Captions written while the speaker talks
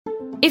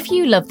If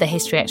you love the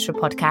History Extra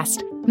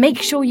podcast, make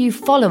sure you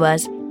follow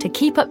us to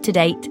keep up to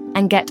date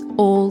and get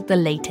all the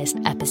latest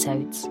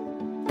episodes.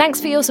 Thanks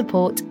for your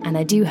support, and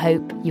I do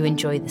hope you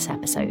enjoy this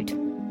episode.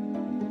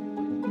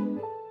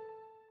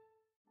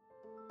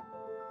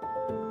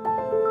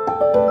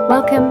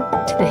 Welcome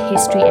to the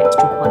History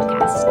Extra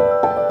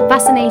podcast.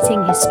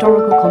 Fascinating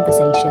historical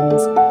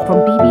conversations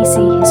from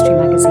BBC History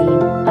Magazine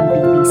and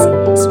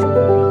BBC History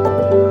Review.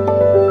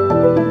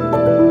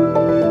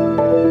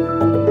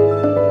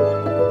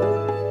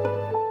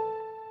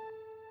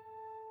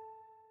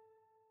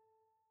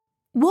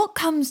 What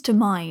comes to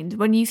mind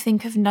when you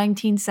think of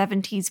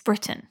 1970s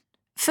Britain?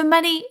 For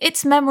many,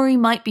 its memory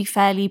might be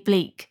fairly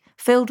bleak,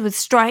 filled with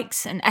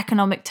strikes and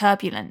economic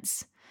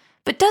turbulence.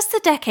 But does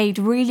the decade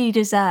really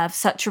deserve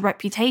such a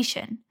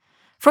reputation?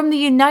 From the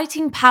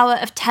uniting power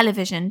of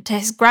television to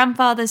his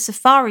grandfather's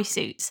safari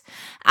suits,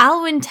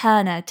 Alwyn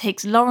Turner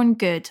takes Lauren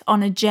Good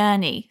on a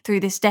journey through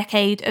this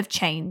decade of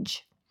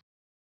change.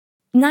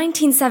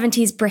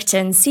 1970s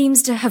Britain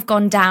seems to have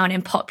gone down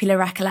in popular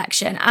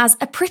recollection as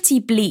a pretty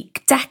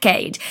bleak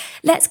decade.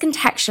 Let's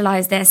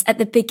contextualise this at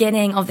the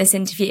beginning of this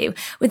interview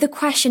with a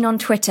question on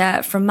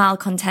Twitter from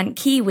Malcontent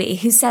Kiwi,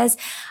 who says,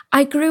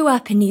 I grew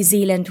up in New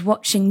Zealand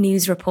watching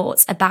news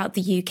reports about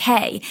the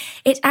UK.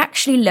 It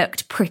actually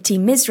looked pretty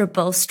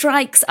miserable.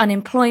 Strikes,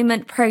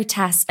 unemployment,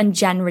 protests, and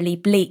generally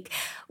bleak.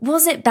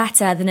 Was it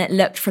better than it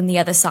looked from the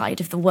other side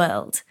of the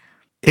world?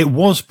 It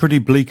was pretty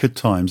bleak at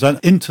times. And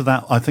into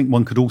that, I think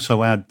one could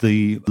also add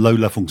the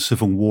low-level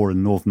civil war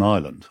in Northern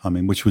Ireland,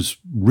 which was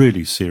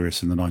really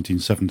serious in the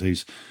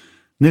 1970s.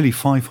 Nearly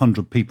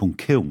 500 people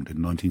killed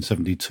in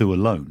 1972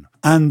 alone.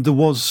 And there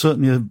was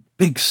certainly a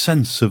big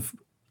sense of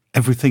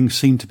everything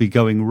seemed to be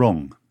going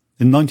wrong.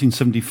 In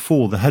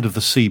 1974, the head of the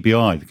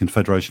CBI, the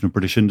Confederation of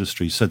British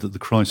Industry, said that the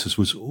crisis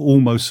was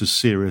almost as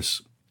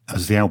serious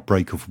as the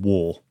outbreak of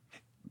war.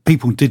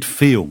 People did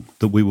feel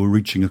that we were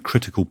reaching a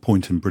critical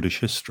point in British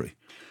history.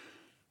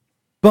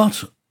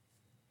 But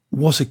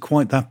was it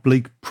quite that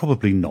bleak?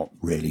 Probably not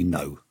really,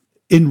 no.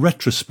 In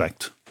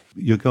retrospect,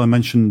 I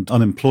mentioned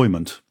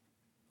unemployment.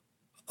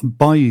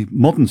 By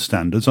modern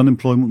standards,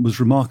 unemployment was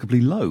remarkably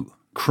low.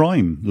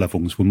 Crime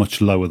levels were much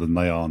lower than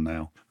they are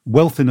now.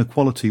 Wealth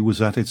inequality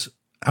was at its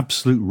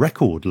absolute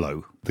record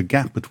low. The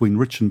gap between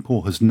rich and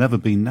poor has never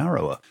been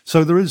narrower.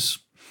 So there is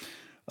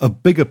a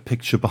bigger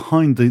picture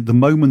behind the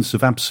moments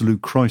of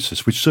absolute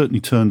crisis, which certainly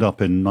turned up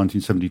in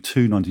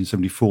 1972,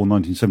 1974,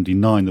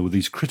 1979. There were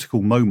these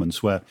critical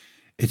moments where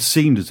it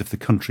seemed as if the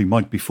country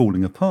might be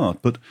falling apart.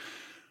 But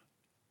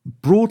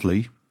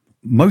broadly,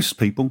 most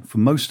people, for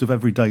most of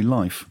everyday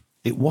life,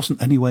 it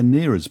wasn't anywhere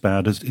near as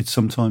bad as it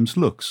sometimes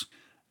looks.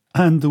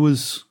 And there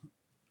was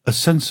a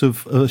sense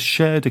of a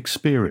shared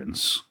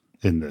experience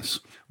in this.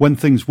 When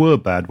things were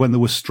bad, when there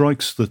were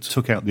strikes that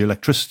took out the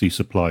electricity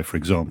supply, for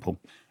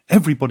example,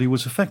 everybody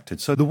was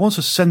affected. So there was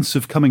a sense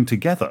of coming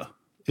together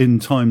in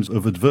times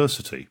of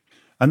adversity,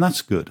 and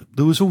that's good.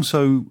 There was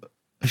also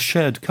a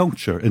shared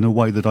culture in a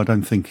way that I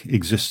don't think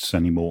exists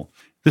anymore.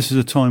 This is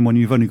a time when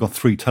you've only got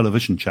 3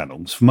 television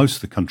channels. For most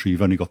of the country,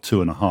 you've only got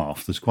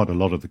 2.5. There's quite a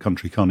lot of the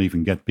country can't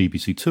even get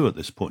BBC Two at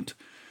this point.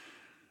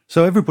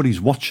 So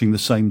everybody's watching the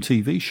same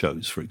TV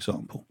shows, for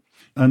example.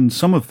 And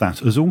some of that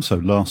has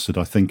also lasted,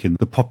 I think, in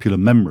the popular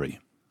memory.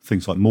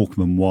 Things like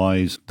Morecambe and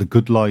Wise, The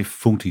Good Life,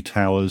 Fawlty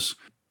Towers,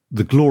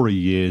 the glory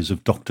years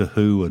of Doctor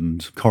Who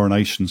and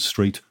Coronation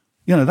Street.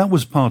 That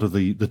was part of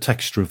the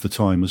texture of the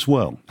time as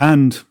well.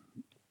 And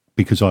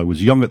because I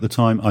was young at the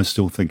time, I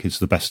still think it's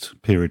the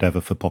best period ever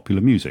for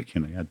popular music.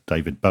 You had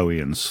David Bowie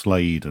and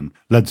Slade and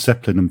Led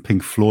Zeppelin and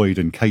Pink Floyd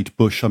and Kate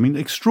Bush.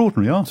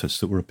 Extraordinary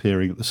artists that were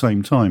appearing at the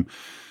same time.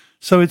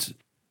 So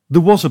there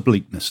was a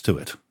bleakness to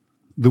it.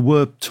 There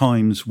were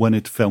times when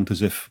it felt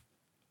as if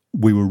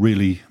we were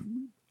really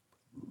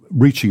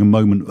reaching a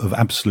moment of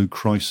absolute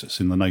crisis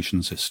in the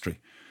nation's history.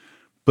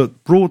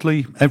 But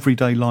broadly,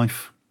 everyday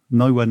life,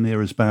 nowhere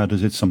near as bad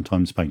as it's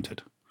sometimes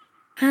painted.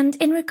 And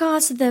in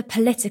regards to the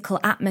political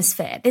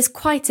atmosphere, there's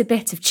quite a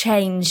bit of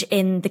change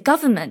in the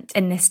government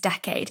in this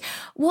decade.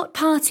 What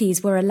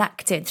parties were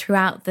elected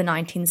throughout the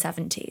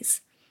 1970s?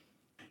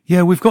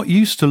 Yeah, we've got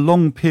used to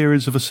long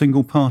periods of a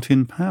single party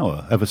in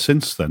power ever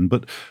since then,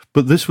 but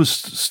this was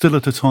still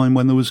at a time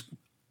when there was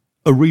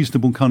a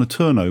reasonable kind of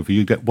turnover.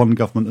 You get one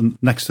government and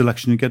next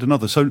election you get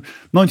another. So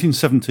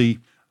 1970,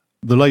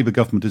 the Labour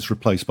government is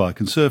replaced by a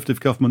Conservative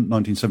government.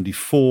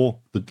 1974,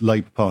 the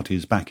Labour Party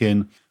is back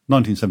in.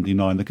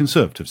 1979, the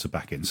Conservatives are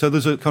back in. So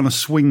there's a kind of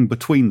swing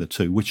between the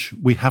two, which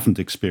we haven't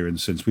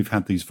experienced since we've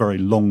had these very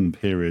long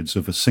periods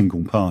of a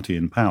single party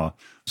in power.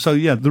 So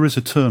yeah, there is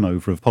a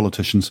turnover of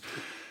politicians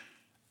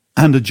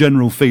and a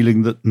general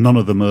feeling that none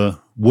of them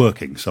are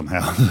working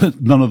somehow.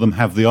 None of them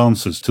have the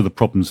answers to the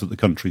problems that the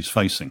country's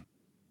facing.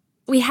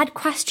 We had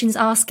questions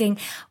asking,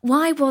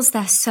 why was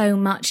there so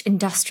much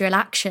industrial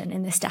action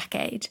in this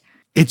decade?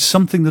 It's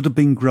something that had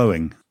been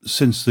growing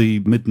since the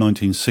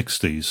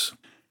mid-1960s.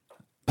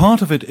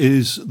 Part of it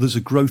is there's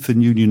a growth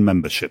in union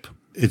membership.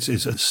 It's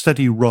a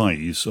steady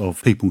rise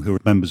of people who are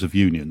members of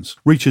unions.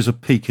 Reaches a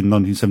peak in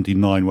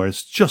 1979 where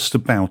it's just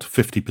about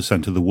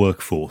 50% of the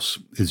workforce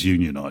is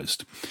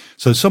unionised.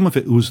 So some of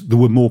it was there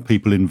were more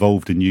people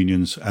involved in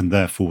unions and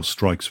therefore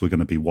strikes were going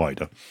to be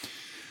wider.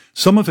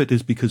 Some of it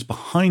is because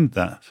behind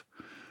that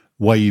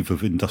wave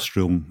of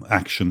industrial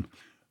action,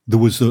 there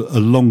was a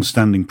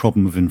long-standing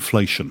problem of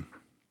inflation.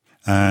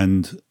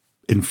 And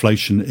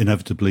inflation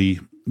inevitably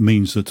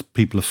means that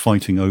people are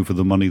fighting over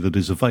the money that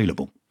is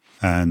available.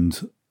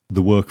 And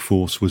the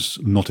workforce was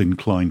not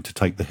inclined to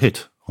take the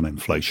hit on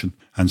inflation.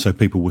 And so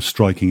people were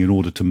striking in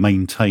order to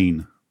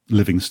maintain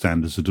living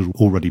standards that had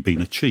already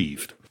been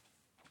achieved.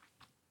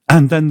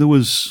 And then there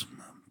was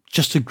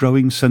just a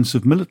growing sense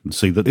of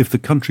militancy that if the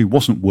country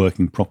wasn't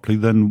working properly,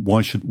 then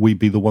why should we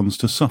be the ones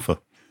to suffer?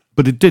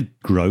 But it did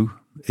grow.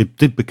 It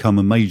did become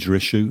a major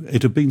issue.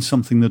 It had been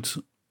something that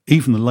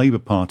even the Labour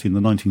Party in the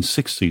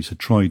 1960s had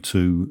tried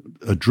to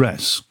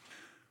address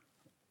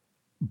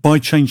by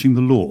changing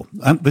the law.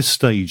 At this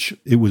stage,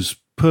 it was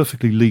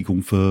perfectly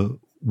legal for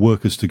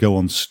workers to go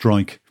on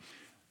strike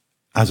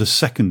as a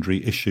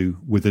secondary issue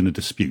within a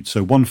dispute.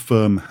 So one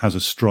firm has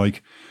a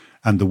strike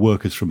and the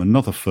workers from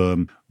another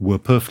firm were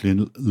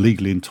perfectly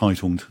legally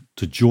entitled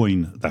to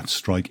join that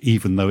strike,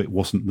 even though it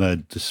wasn't their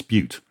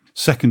dispute.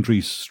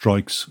 Secondary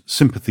strikes,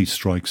 sympathy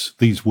strikes,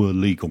 these were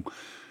legal.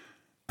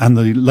 And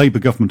the Labour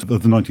government of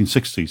the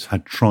 1960s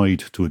had tried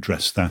to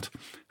address that,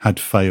 had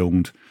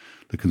failed.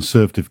 The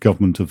Conservative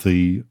government of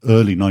the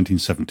early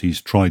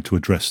 1970s tried to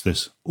address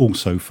this,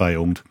 also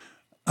failed.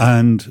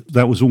 And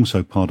that was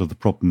also part of the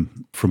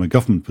problem from a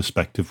government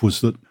perspective,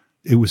 was that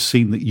it was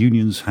seen that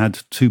unions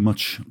had too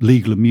much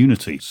legal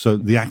immunity. So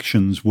the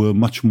actions were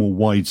much more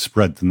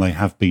widespread than they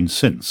have been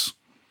since.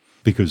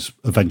 Because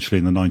eventually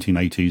in the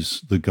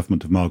 1980s, the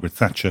government of Margaret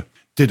Thatcher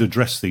did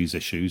address these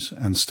issues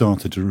and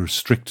started to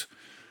restrict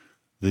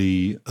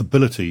the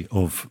ability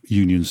of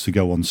unions to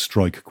go on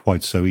strike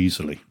quite so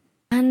easily.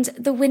 And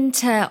the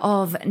winter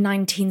of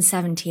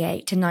 1978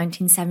 to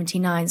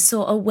 1979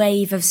 saw a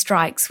wave of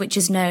strikes, which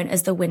is known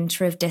as the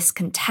Winter of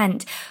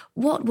Discontent.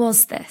 What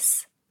was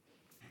this?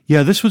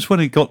 Yeah, this was when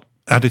it got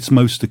at its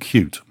most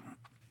acute.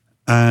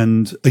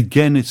 And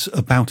again, it's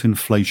about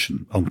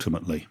inflation,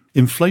 ultimately.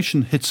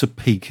 Inflation hits a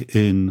peak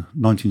in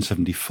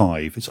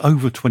 1975. It's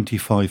over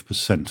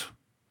 25%.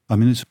 I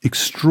mean, it's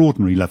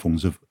extraordinary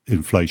levels of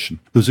inflation.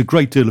 There was a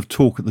great deal of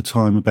talk at the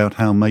time about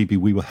how maybe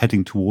we were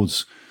heading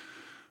towards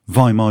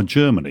Weimar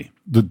Germany,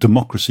 that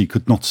democracy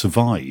could not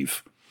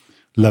survive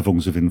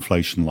levels of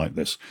inflation like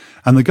this.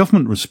 And the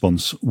government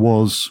response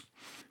was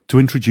to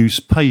introduce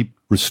pay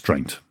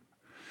restraint.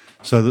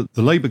 So that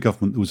the Labour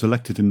government that was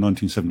elected in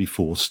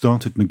 1974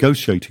 started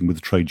negotiating with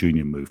the trade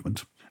union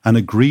movement and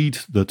agreed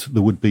that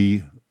there would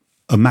be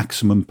a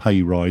maximum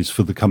pay rise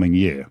for the coming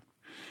year.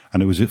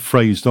 And it was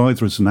phrased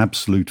either as an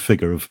absolute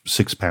figure of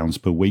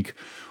 £6 per week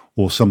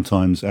or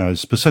sometimes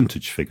as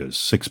percentage figures,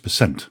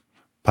 6%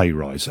 pay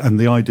rise. And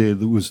the idea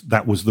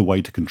that was the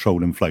way to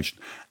control inflation.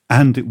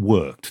 And it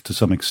worked to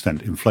some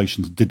extent.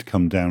 Inflation did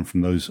come down from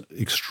those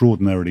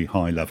extraordinarily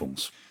high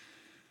levels.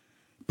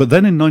 But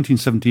then in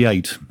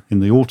 1978, in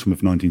the autumn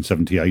of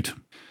 1978,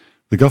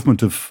 the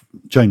government of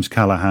James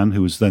Callaghan,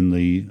 who was then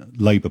the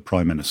Labour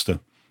Prime Minister,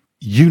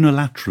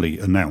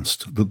 unilaterally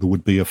announced that there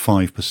would be a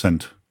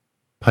 5%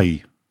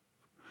 pay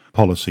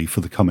policy for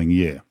the coming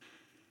year.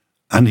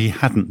 And he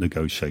hadn't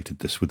negotiated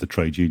this with the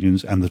trade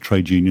unions, and the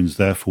trade unions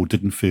therefore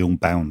didn't feel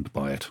bound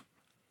by it.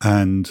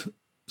 And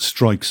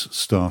strikes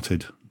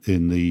started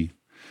in the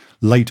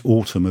late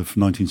autumn of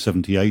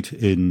 1978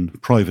 in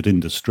private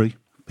industry,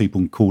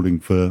 people calling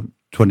for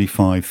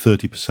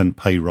 25-30%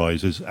 pay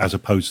rises as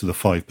opposed to the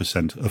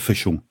 5%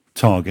 official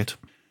target.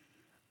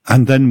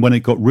 And then when it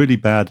got really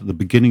bad at the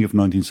beginning of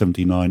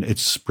 1979, it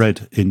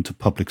spread into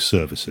public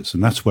services.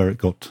 And that's where it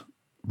got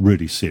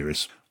really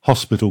serious.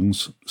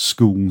 Hospitals,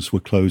 schools were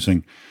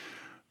closing.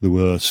 There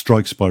were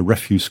strikes by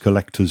refuse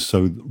collectors,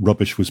 so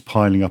rubbish was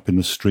piling up in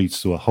the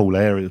streets. There were whole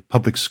areas,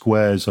 public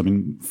squares. I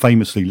mean,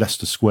 famously,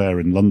 Leicester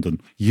Square in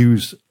London,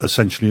 used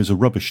essentially as a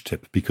rubbish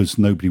tip because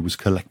nobody was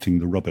collecting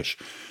the rubbish.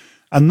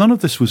 And none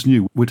of this was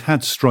new. We'd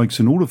had strikes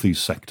in all of these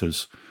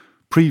sectors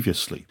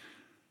previously,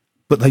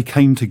 but they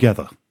came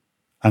together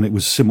and it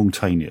was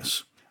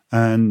simultaneous.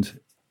 And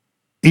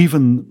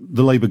even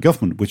the Labour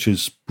government, which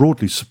is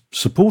broadly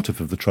supportive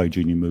of the trade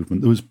union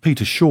movement, there was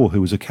Peter Shaw, who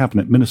was a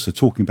cabinet minister,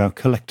 talking about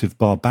collective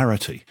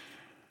barbarity.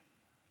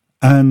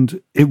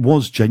 And it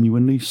was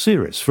genuinely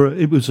serious.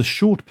 It was a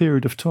short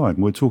period of time.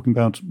 We're talking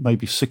about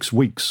maybe 6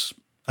 weeks,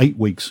 8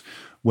 weeks,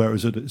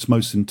 whereas at its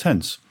most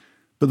intense.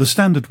 But the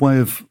standard way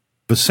of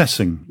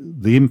assessing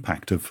the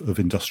impact of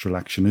industrial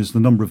action is the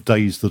number of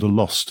days that are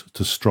lost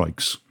to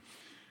strikes.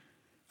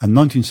 And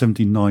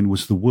 1979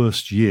 was the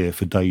worst year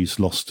for days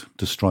lost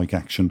to strike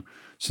action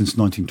since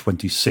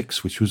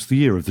 1926, which was the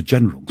year of the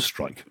general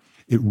strike.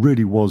 It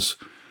really was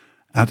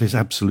at its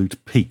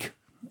absolute peak,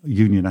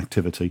 union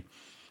activity.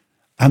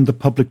 And the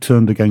public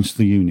turned against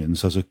the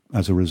unions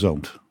as a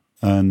result.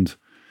 And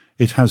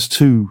it has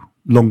two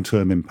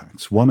long-term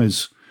impacts. One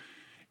is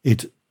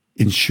it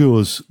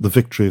ensures the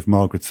victory of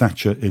Margaret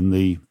Thatcher in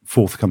the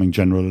forthcoming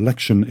general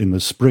election in the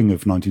spring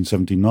of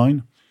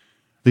 1979.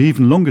 The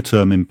even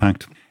longer-term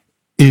impact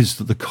is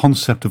that the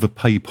concept of a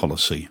pay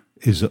policy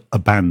is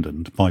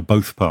abandoned by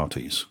both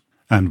parties,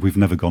 and we've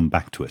never gone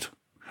back to it.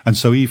 And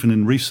so even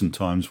in recent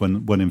times,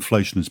 when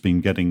inflation has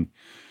been getting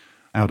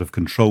out of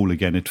control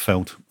again, it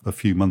felt a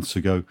few months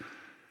ago,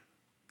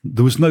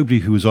 there was nobody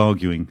who was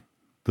arguing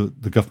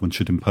that the government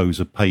should impose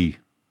a pay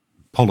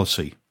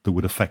policy that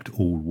would affect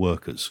all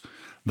workers.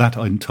 That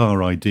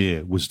entire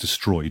idea was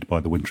destroyed by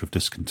the winter of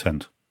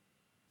discontent.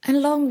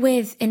 Along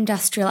with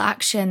industrial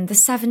action, the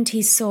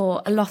 70s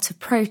saw a lot of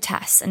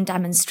protests and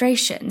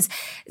demonstrations.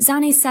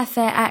 Zani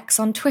Sefer X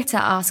on Twitter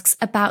asks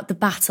about the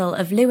Battle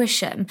of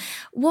Lewisham.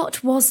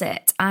 What was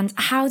it, and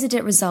how did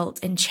it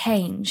result in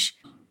change?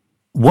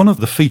 One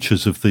of the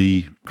features of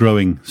the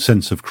growing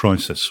sense of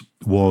crisis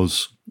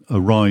was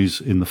a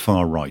rise in the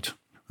far right.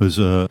 There's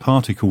a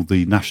party called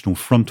the National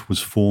Front was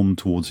formed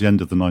towards the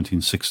end of the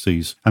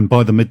 1960s, and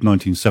by the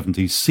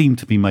mid-1970s seemed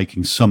to be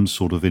making some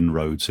sort of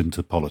inroads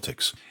into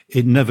politics.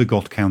 It never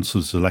got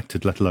councillors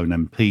elected, let alone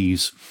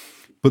MPs,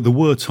 but there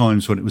were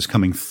times when it was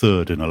coming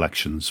third in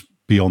elections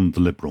beyond the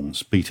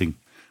Liberals, beating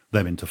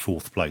them into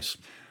fourth place.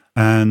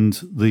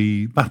 And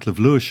the Battle of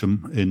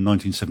Lewisham in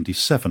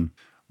 1977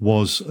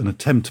 was an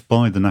attempt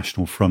by the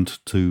National Front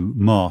to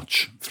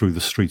march through the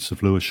streets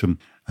of Lewisham,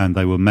 and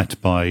they were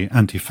met by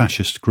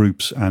anti-fascist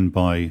groups and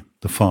by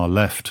the far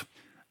left.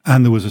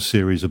 And there was a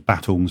series of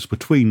battles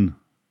between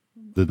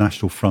the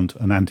National Front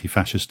and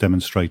anti-fascist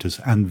demonstrators,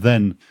 and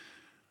then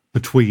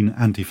between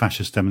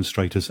anti-fascist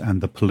demonstrators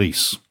and the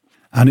police.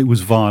 And it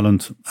was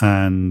violent,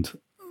 and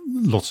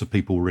lots of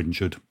people were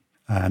injured,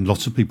 and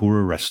lots of people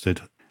were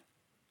arrested.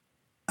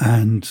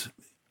 And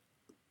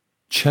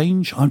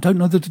change, I don't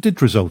know that it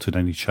did result in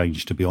any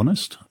change, to be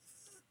honest.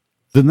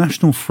 The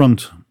National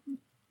Front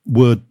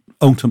were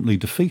ultimately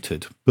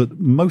defeated, but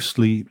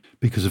mostly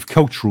because of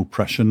cultural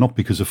pressure, not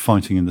because of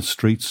fighting in the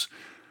streets,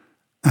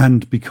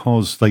 and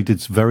because they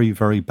did very,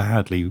 very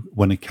badly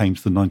when it came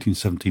to the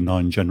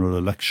 1979 general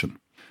election.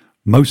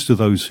 Most of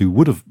those who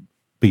would have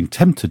been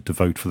tempted to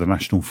vote for the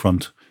National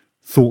Front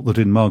thought that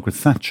in Margaret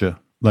Thatcher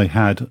they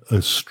had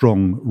a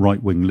strong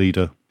right-wing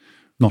leader,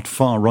 not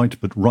far right,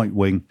 but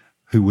right-wing,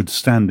 who would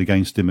stand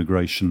against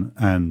immigration,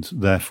 and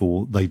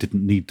therefore they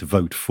didn't need to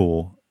vote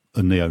for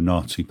a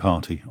neo-Nazi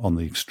party on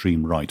the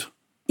extreme right.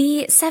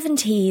 The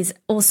 70s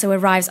also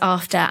arrives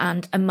after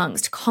and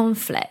amongst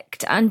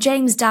conflict, and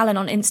James Dallin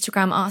on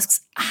Instagram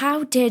asks,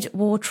 how did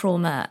war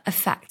trauma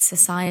affect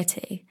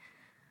society?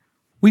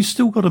 We've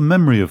still got a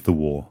memory of the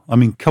war. I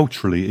mean,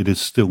 culturally, it is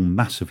still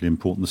massively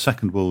important. The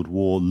Second World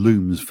War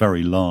looms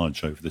very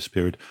large over this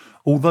period,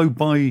 although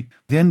by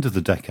the end of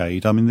the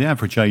decade, I mean, the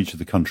average age of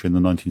the country in the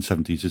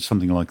 1970s is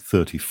something like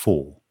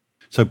 34.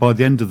 So by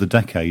the end of the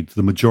decade,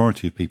 the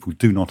majority of people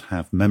do not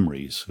have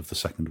memories of the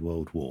Second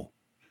World War.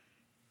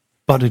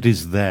 But it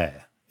is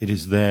there. It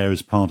is there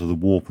as part of the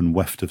warp and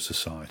weft of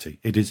society.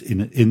 It is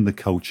in the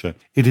culture.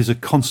 It is a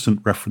constant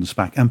reference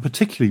back, and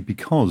particularly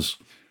because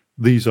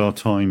these are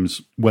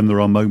times when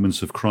there are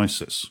moments of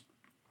crisis,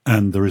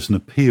 and there is an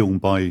appeal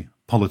by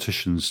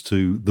politicians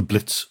to the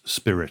Blitz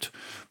spirit,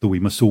 that we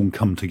must all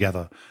come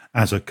together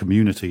as a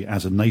community,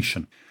 as a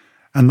nation.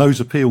 And those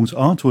appeals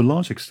are to a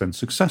large extent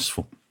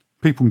successful.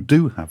 People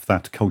do have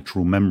that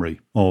cultural memory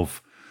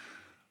of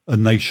a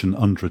nation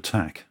under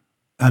attack.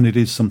 And it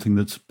is something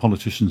that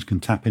politicians can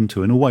tap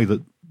into in a way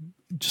that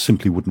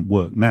simply wouldn't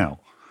work now.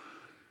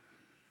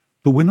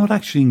 But we're not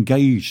actually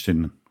engaged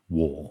in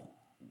war.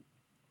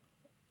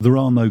 There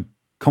are no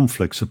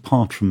conflicts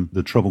apart from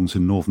the troubles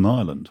in Northern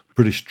Ireland.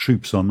 British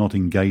troops are not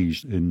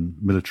engaged in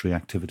military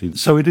activity.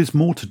 So it is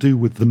more to do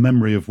with the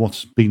memory of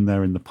what's been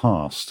there in the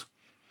past.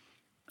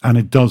 And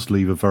it does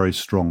leave a very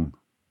strong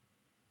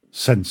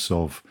sense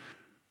of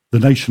the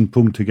nation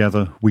pulled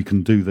together, we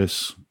can do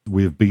this,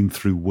 we have been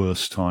through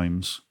worse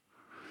times.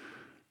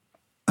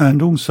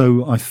 And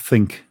also, I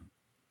think,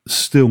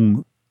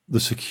 still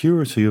the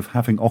security of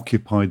having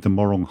occupied the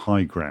moral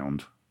high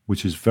ground,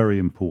 which is very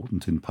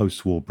important in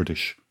post-war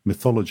British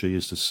mythology,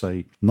 is to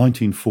say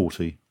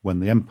 1940, when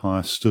the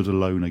Empire stood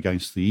alone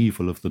against the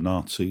evil of the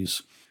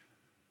Nazis,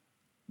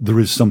 there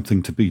is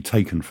something to be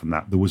taken from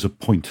that. There was a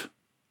point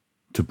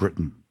to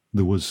Britain.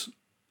 There was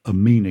a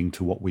meaning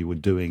to what we were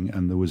doing,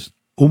 and there was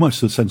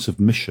almost a sense of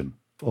mission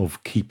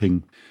of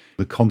keeping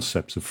the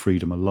concepts of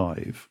freedom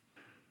alive.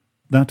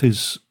 That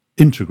is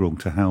integral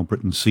to how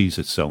Britain sees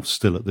itself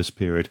still at this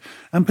period,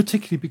 and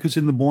particularly because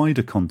in the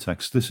wider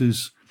context, this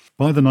is,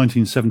 by the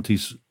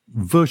 1970s,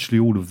 virtually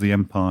all of the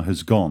empire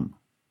has gone,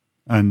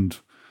 and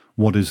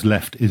what is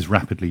left is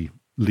rapidly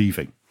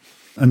leaving.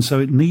 And so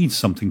it needs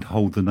something to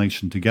hold the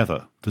nation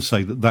together, to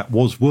say that that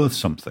was worth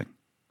something,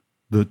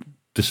 that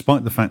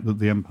despite the fact that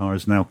the empire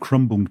has now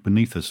crumbled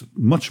beneath us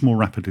much more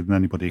rapidly than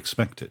anybody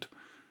expected,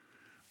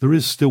 there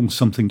is still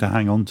something to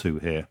hang on to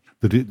here,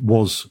 that it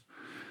was,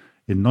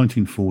 in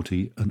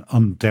 1940, an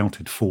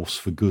undoubted force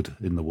for good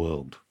in the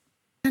world.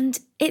 And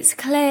it's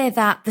clear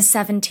that the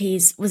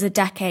 70s was a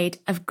decade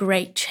of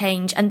great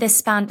change, and this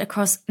spanned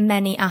across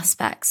many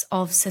aspects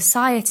of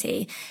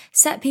society.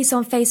 Setpiece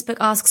on Facebook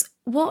asks,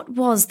 what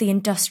was the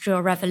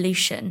Industrial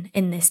Revolution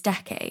in this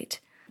decade?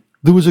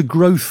 There was a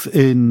growth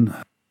in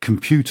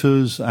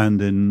computers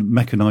and in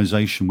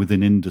mechanisation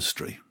within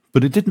industry,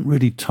 but it didn't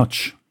really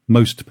touch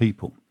most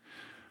people.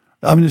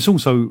 I mean, it's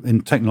also,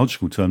 in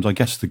technological terms, I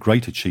guess the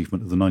great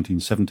achievement of the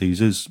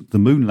 1970s is the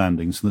moon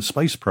landings and the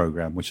space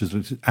program, which is at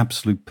its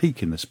absolute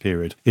peak in this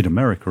period, in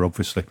America,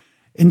 obviously.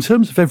 In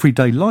terms of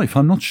everyday life,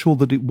 I'm not sure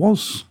that it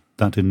was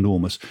that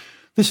enormous.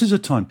 This is a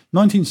time,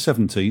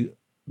 1970,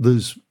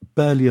 there's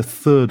barely a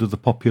third of the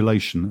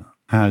population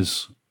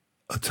has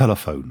a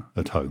telephone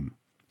at home.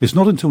 It's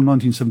not until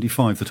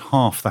 1975 that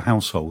half the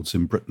households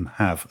in Britain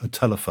have a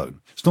telephone.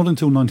 It's not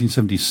until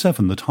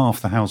 1977 that half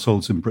the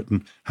households in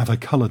Britain have a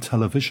colour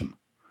television.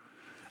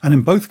 And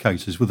in both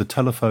cases, with a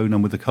telephone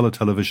and with a colour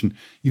television,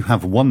 you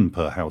have one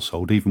per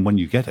household, even when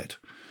you get it.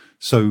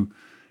 So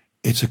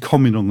it's a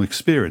communal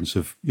experience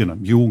of,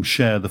 you all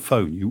share the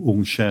phone, you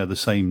all share the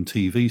same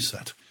TV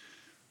set.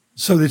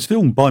 So it's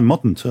still, by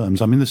modern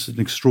terms, I mean, this is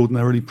an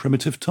extraordinarily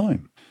primitive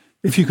time.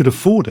 If you could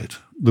afford it,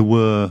 there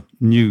were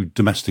new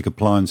domestic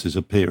appliances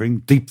appearing.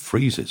 Deep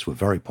freezers were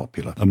very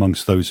popular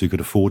amongst those who could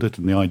afford it,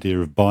 and the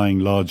idea of buying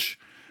large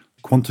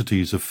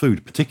quantities of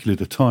food,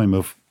 particularly at a time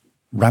of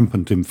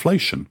rampant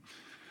inflation,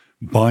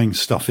 buying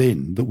stuff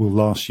in that will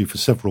last you for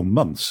several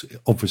months,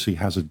 obviously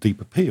has a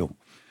deep appeal.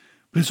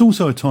 But it's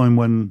also a time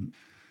when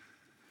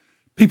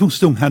people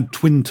still had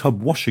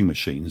twin-tub washing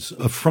machines.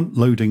 A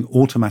front-loading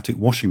automatic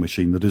washing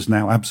machine that is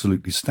now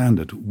absolutely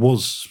standard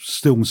was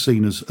still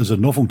seen as a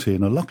novelty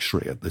and a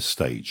luxury at this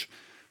stage.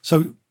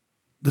 So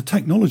the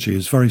technology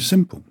is very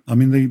simple. I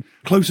mean, the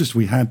closest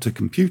we had to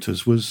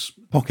computers was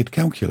pocket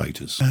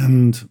calculators.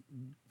 And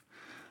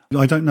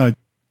I don't know,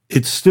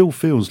 it still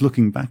feels,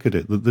 looking back at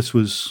it, that this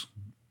was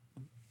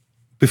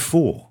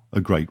before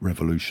a great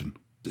revolution.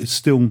 It's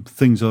still,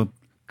 things are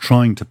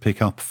trying to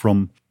pick up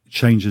from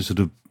changes that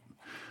have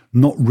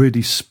not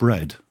really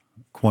spread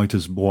quite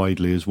as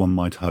widely as one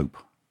might hope.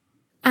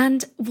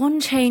 And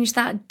one change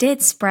that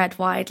did spread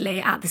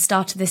widely at the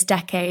start of this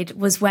decade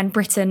was when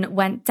Britain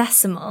went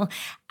decimal.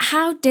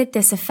 How did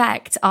this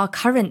affect our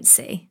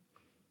currency?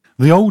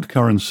 The old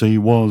currency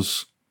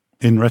was,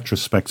 in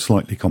retrospect,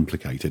 slightly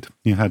complicated.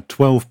 You had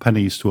 12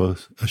 pennies to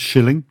a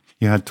shilling.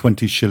 You had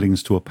 20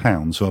 shillings to a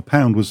pound. So a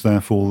pound was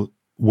therefore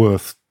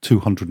worth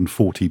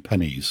 240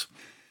 pennies.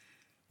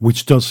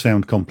 Which does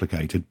sound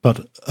complicated,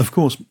 but of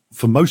course,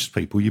 for most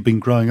people, you've been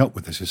growing up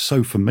with this, it's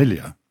so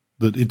familiar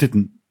that it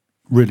didn't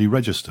really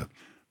register.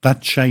 That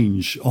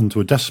change onto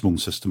a decimal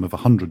system of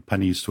 100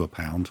 pennies to a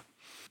pound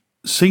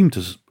seemed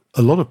to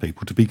a lot of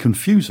people to be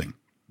confusing.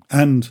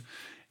 And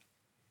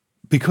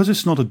because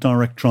it's not a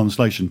direct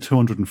translation,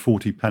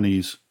 240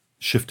 pennies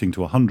shifting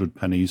to 100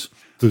 pennies,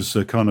 there's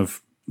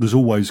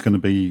always going to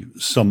be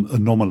some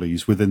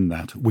anomalies within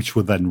that, which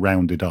were then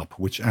rounded up,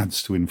 which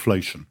adds to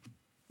inflation.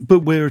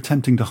 But we're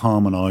attempting to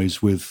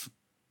harmonise with,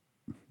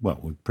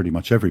 with pretty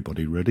much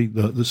everybody, really.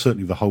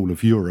 Certainly the whole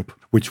of Europe,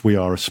 which we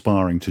are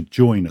aspiring to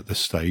join at this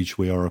stage.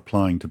 We are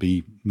applying to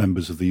be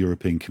members of the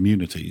European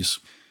communities.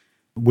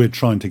 We're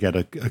trying to get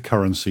a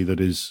currency that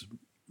is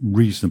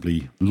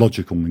reasonably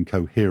logical and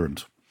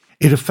coherent.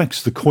 It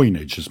affects the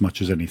coinage as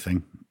much as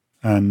anything,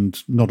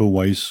 and not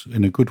always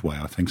in a good way,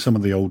 I think. Some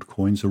of the old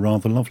coins are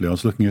rather lovely. I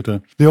was looking at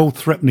the old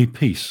threepenny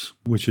piece,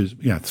 which is,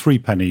 3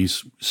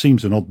 pennies,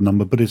 seems an odd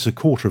number, but it's a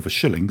quarter of a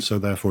shilling, so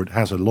therefore it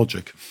has a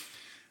logic.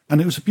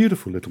 And it was a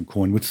beautiful little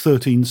coin with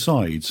 13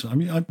 sides. I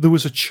mean, there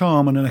was a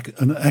charm and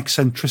an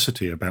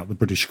eccentricity about the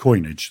British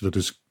coinage that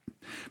has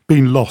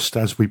been lost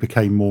as we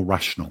became more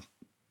rational.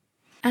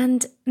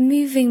 And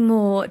moving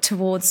more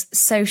towards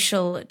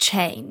social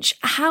change,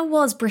 how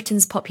was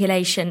Britain's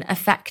population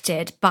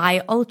affected by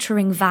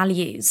altering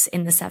values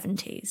in the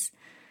 70s?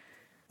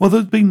 Well,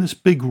 there'd been this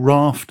big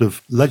raft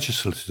of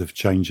legislative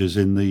changes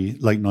in the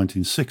late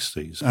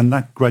 1960s, and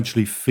that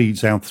gradually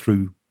feeds out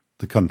through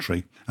the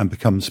country and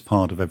becomes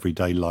part of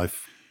everyday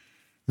life.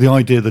 The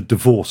idea that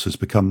divorce has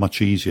become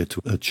much easier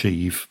to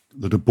achieve,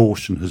 that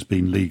abortion has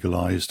been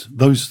legalised,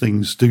 those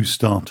things do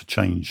start to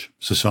change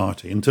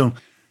society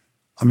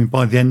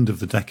by the end of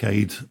the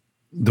decade,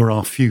 there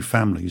are few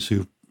families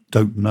who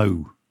don't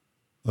know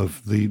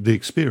of the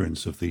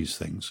experience of these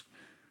things.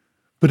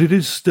 But it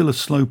is still a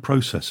slow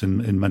process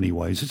in many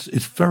ways.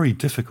 It's very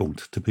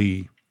difficult to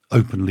be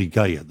openly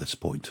gay at this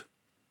point.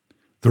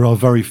 There are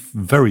very,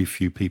 very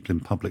few people in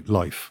public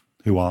life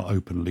who are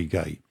openly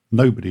gay.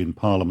 Nobody in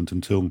Parliament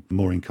until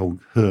Maureen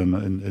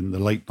Colquhoun in the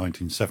late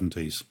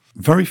 1970s.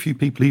 Very few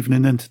people even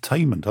in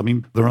entertainment. I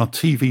mean, there are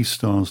TV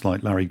stars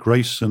like Larry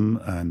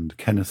Grayson and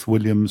Kenneth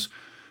Williams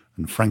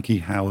and Frankie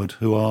Howard,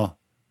 who are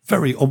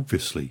very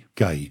obviously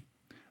gay,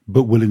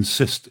 but will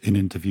insist in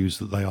interviews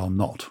that they are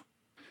not.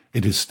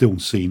 It is still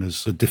seen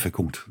as a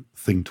difficult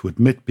thing to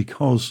admit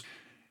because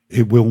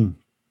it will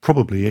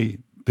probably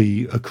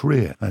be a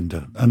career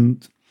ender.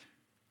 And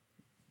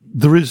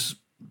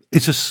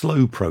it's a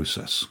slow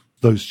process.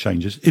 those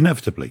changes.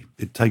 Inevitably,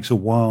 it takes a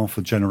while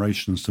for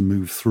generations to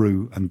move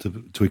through and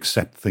to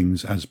accept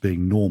things as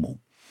being normal.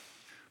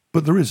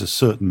 But there is a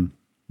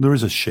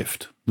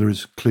shift. There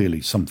is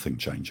clearly something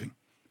changing.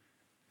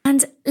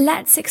 And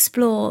let's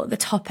explore the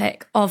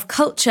topic of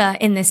culture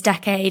in this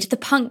decade. The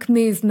punk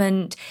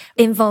movement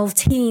involved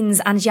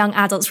teens and young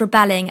adults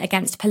rebelling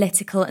against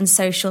political and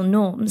social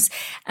norms.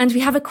 And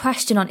we have a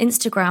question on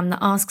Instagram that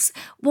asks,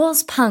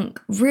 was punk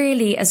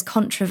really as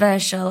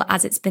controversial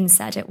as it's been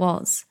said it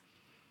was?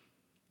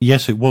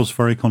 Yes, it was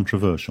very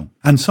controversial.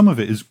 And some of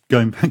it is,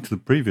 going back to the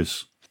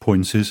previous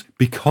points, is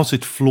because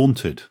it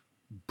flaunted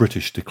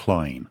British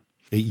decline.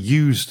 It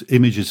used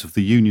images of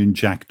the Union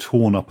Jack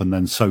torn up and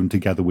then sewn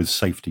together with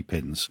safety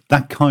pins.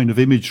 That kind of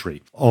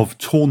imagery of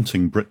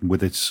taunting Britain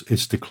with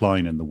its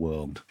decline in the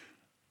world,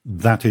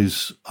 that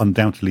is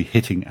undoubtedly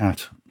hitting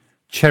at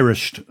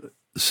cherished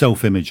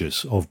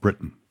self-images of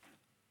Britain.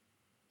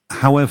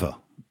 However,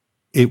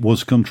 it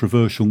was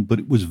controversial, but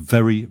it was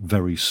very,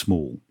 very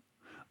small.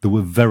 There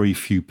were very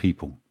few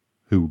people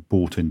who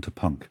bought into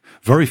punk.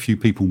 Very few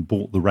people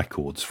bought the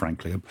records,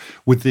 frankly,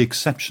 with the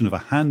exception of a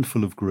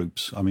handful of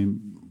groups. I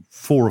mean,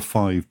 4 or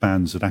 5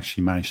 bands that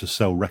actually managed to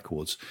sell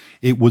records.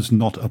 It was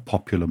not a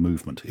popular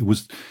movement. It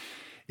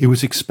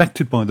was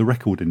expected by the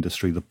record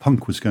industry that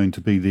punk was going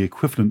to be the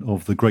equivalent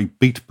of the great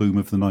beat boom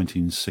of the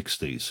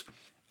 1960s,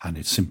 and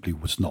it simply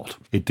was not.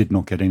 It did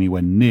not get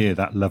anywhere near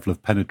that level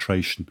of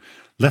penetration,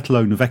 let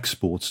alone of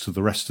exports to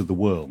the rest of the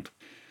world.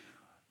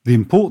 The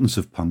importance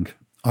of punk,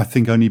 I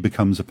think, only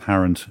becomes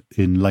apparent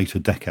in later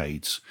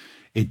decades.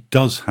 It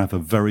does have a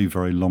very,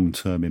 very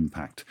long-term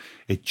impact.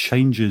 It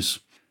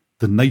changes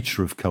the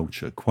nature of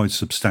culture quite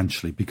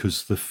substantially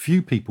because the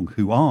few people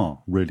who are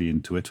really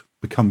into it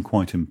become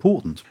quite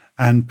important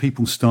and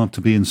people start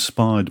to be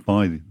inspired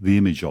by the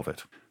image of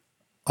it.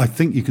 I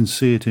think you can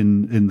see it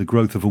in the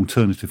growth of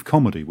alternative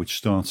comedy, which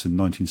starts in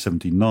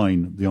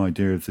 1979, the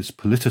idea of this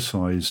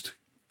politicised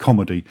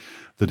comedy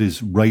that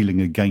is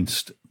railing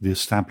against the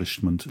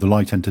establishment, the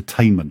light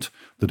entertainment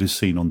that is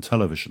seen on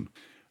television.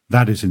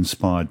 That is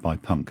inspired by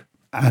punk,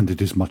 and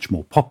it is much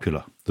more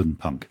popular than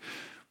punk.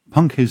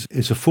 Punk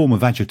is a form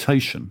of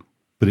agitation,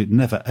 but it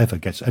never ever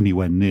gets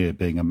anywhere near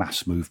being a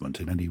mass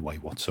movement in any way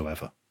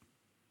whatsoever.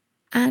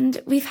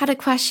 And we've had a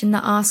question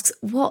that asks,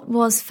 what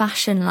was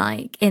fashion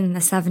like in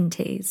the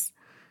 70s?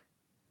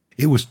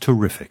 It was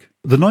terrific.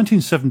 The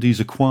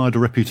 1970s acquired a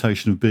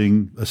reputation of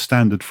being a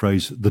standard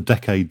phrase, the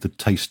decade that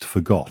taste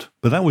forgot.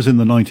 But that was in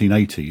the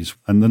 1980s,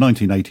 and the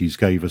 1980s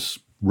gave us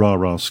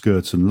rah-rah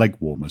skirts and leg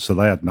warmers, so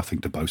they had nothing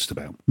to boast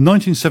about.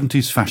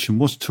 1970s fashion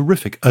was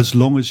terrific as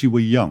long as you were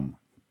young,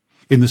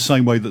 in the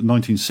same way that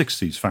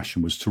 1960s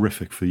fashion was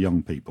terrific for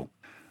young people.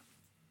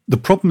 The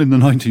problem in the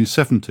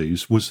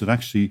 1970s was that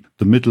actually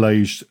the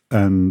middle-aged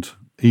and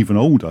even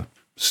older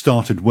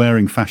started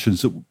wearing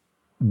fashions that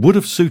would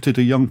have suited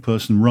a young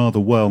person rather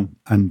well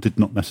and did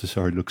not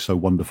necessarily look so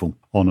wonderful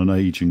on an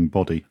aging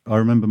body. I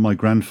remember my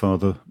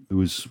grandfather, who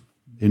was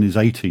in his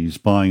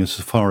 80s, buying a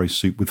safari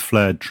suit with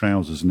flared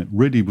trousers, and it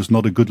really was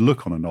not a good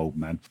look on an old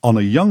man. On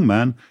a young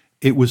man,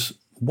 it was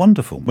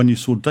wonderful. When you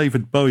saw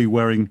David Bowie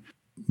wearing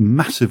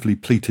massively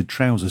pleated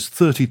trousers,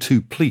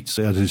 32 pleats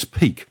at his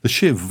peak, the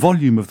sheer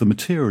volume of the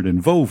material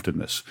involved in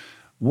this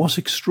was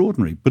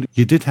extraordinary, but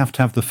you did have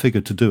to have the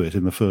figure to do it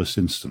in the first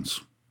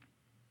instance.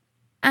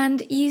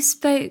 And you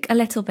spoke a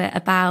little bit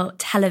about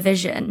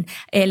television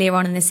earlier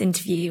on in this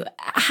interview.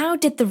 How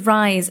did the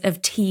rise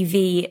of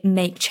TV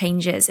make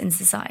changes in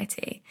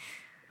society?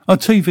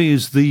 TV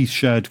is the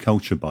shared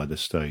culture by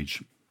this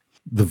stage.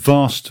 The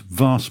vast,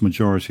 vast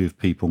majority of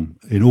people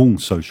in all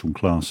social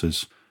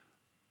classes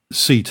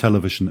see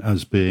television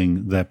as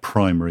being their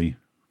primary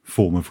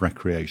form of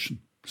recreation.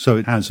 So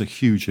it has a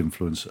huge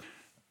influence.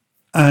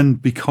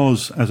 And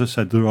because, as I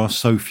said, there are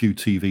so few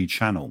TV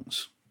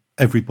channels,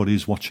 everybody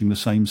is watching the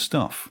same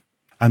stuff.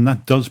 And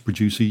that does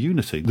produce a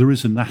unity. There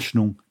is a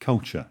national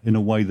culture in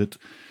a way that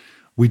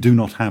we do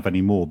not have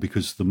anymore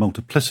because the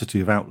multiplicity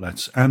of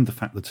outlets and the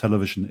fact that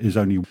television is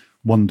only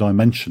one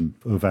dimension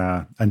of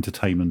our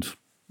entertainment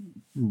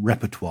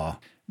repertoire,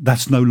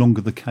 that's no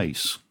longer the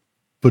case.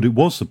 But it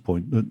was the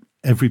point that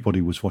everybody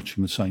was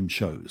watching the same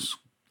shows.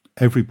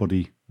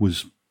 Everybody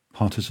was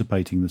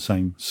participating in the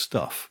same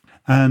stuff.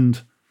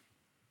 And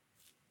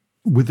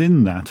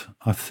within that,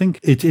 I think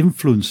it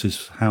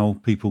influences how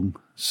people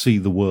see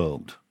the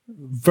world.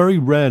 Very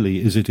rarely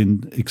is it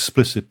in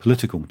explicit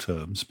political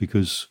terms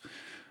because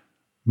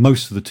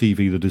most of the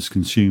TV that is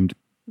consumed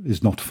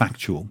is not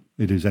factual.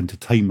 It is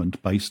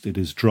entertainment-based, it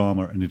is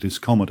drama, and it is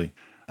comedy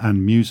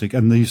and music.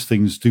 And these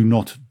things do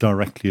not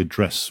directly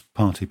address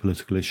party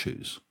political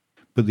issues.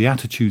 But the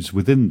attitudes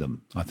within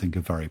them, I think,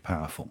 are very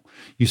powerful.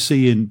 You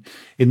see in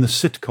the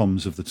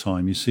sitcoms of the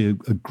time, you see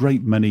a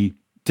great many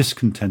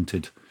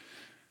discontented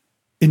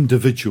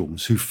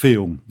individuals who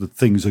feel that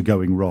things are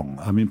going wrong.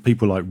 I mean,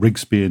 people like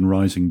Rigsby in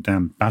Rising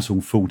Damp, Basil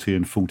Fawlty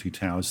in Fawlty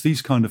Towers,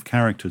 these kind of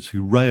characters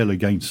who rail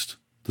against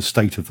the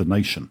state of the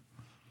nation.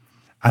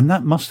 And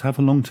that must have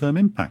a long-term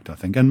impact, I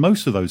think. And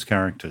most of those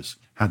characters,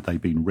 had they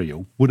been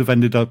real, would have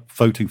ended up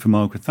voting for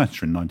Margaret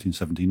Thatcher in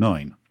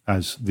 1979.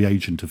 as the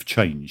agent of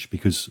change,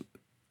 because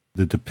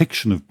the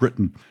depiction of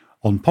Britain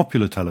on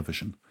popular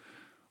television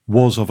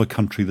was of a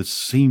country that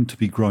seemed to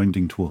be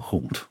grinding to a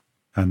halt,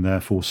 and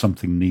therefore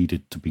something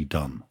needed to be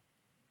done.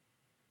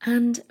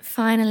 And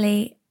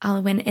finally,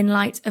 Alwyn, in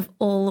light of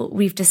all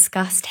we've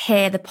discussed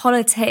here, the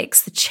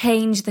politics, the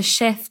change, the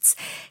shifts,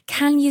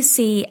 can you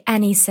see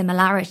any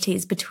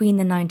similarities between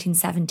the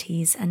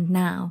 1970s and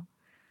now?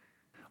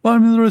 Well, I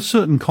mean, there are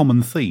certain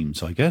common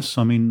themes, I guess.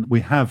 I mean,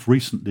 we have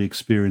recently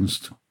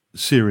experienced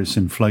serious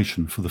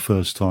inflation for the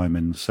first time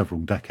in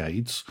several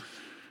decades,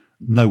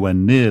 nowhere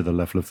near the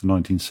level of the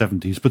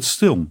 1970s, but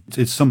still,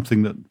 it's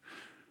something that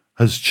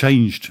has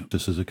changed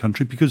us as a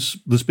country because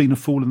there's been a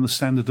fall in the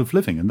standard of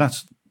living, and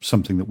that's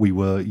something that we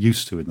were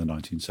used to in the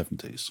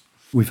 1970s.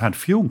 We've had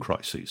fuel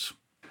crises,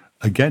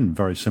 again,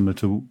 very similar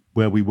to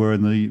where we were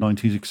in the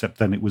 90s, except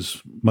then it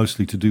was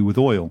mostly to do with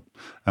oil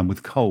and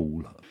with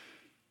coal.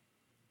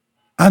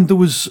 And there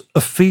was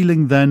a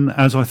feeling then,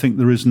 as I think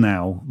there is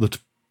now, that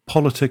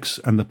politics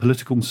and the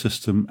political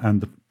system and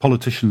the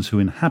politicians who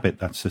inhabit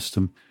that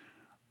system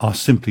are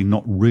simply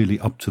not really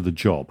up to the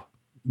job,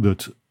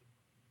 that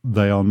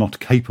they are not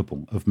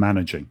capable of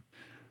managing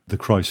the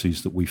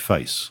crises that we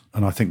face.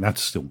 And I think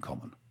that's still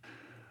common.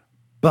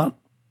 But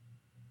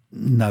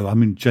no, I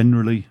mean,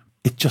 generally,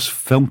 it just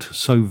felt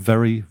so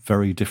very,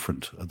 very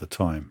different at the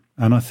time.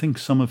 And I think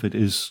some of it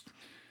is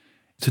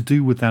to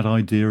do with that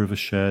idea of a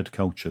shared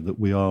culture, that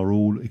we are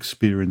all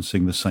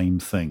experiencing the same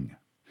thing.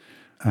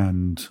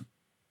 And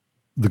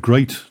the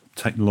great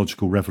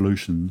technological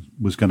revolution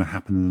was going to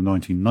happen in the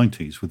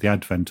 1990s with the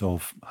advent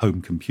of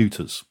home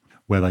computers,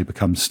 where they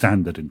become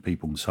standard in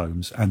people's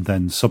homes, and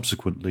then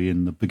subsequently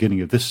in the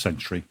beginning of this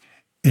century,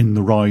 in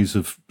the rise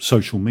of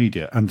social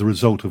media. And the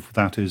result of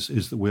that is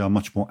that we are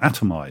much more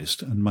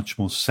atomized and much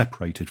more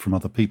separated from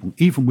other people.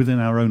 Even within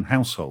our own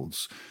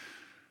households,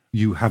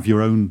 you have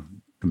your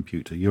own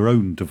computer, your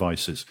own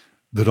devices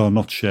that are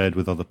not shared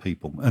with other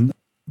people. And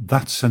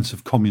that sense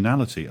of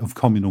communality, of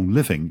communal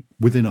living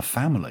within a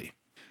family,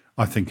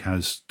 I think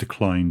has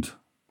declined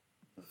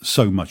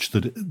so much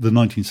that the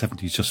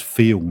 1970s just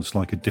feels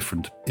like a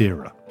different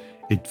era.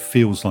 It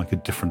feels like a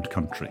different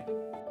country.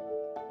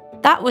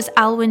 That was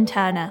Alwyn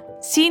Turner,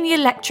 Senior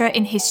Lecturer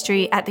in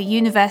History at the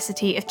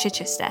University of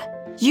Chichester.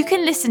 You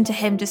can listen to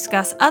him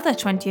discuss other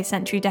 20th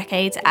century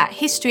decades at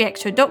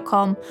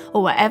historyextra.com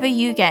or wherever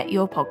you get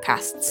your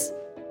podcasts.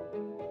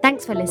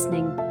 Thanks for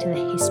listening to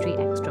the History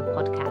Extra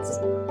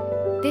podcast.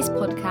 This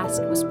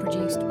podcast was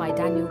produced by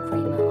Daniel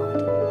Kramer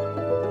Arden.